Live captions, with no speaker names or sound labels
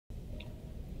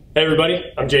Hey everybody,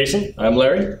 I'm Jason. I'm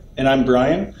Larry. And I'm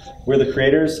Brian. We're the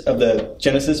creators of the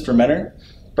Genesis Fermenter,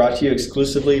 brought to you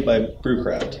exclusively by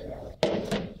Brewcraft.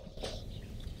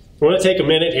 I want to take a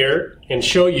minute here and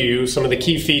show you some of the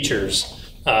key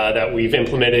features that we've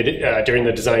implemented during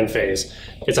the design phase.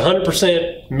 It's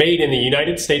 100% made in the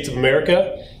United States of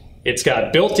America. It's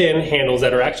got built-in handles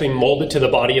that are actually molded to the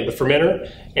body of the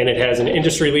fermenter, and it has an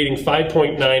industry-leading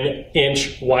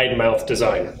 5.9-inch wide mouth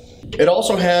design. It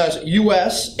also has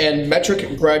US and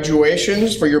metric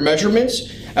graduations for your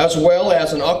measurements, as well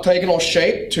as an octagonal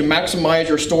shape to maximize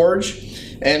your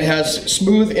storage, and has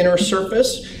smooth inner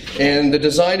surface, and the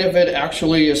design of it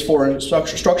actually is for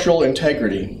structural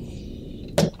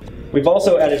integrity. We've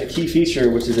also added a key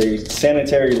feature, which is a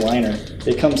sanitary liner.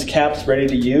 It comes capped ready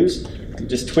to use. You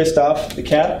just twist off the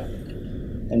cap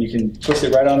and you can twist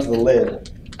it right onto the lid.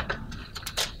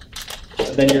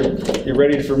 Then you're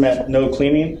ready to ferment. No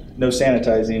cleaning, no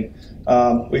sanitizing.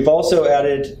 We've also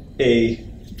added a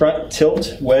front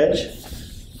tilt wedge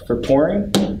for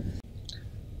pouring.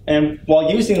 And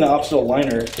while using the optional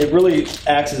liner, it really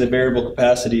acts as a variable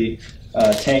capacity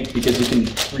tank because you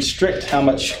can restrict how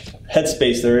much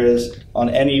headspace there is on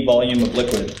any volume of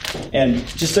liquid. And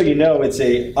just so you know, it's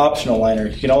an optional liner.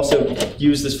 You can also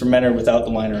use this fermenter without the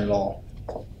liner at all.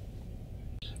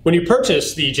 When you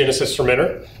purchase the Genesis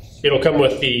Fermenter, it'll come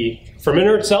with the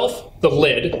fermenter itself, the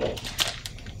lid,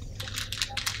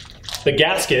 the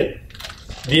gasket,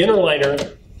 the inner liner,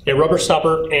 a rubber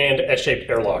stopper, and a S-shaped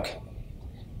airlock.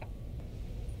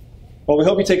 Well, we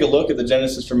hope you take a look at the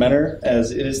Genesis Fermenter,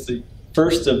 as it is the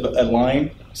first of a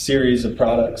line series of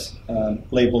products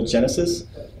labeled Genesis.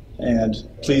 And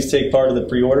please take part of the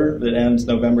pre-order that ends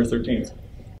November 13th.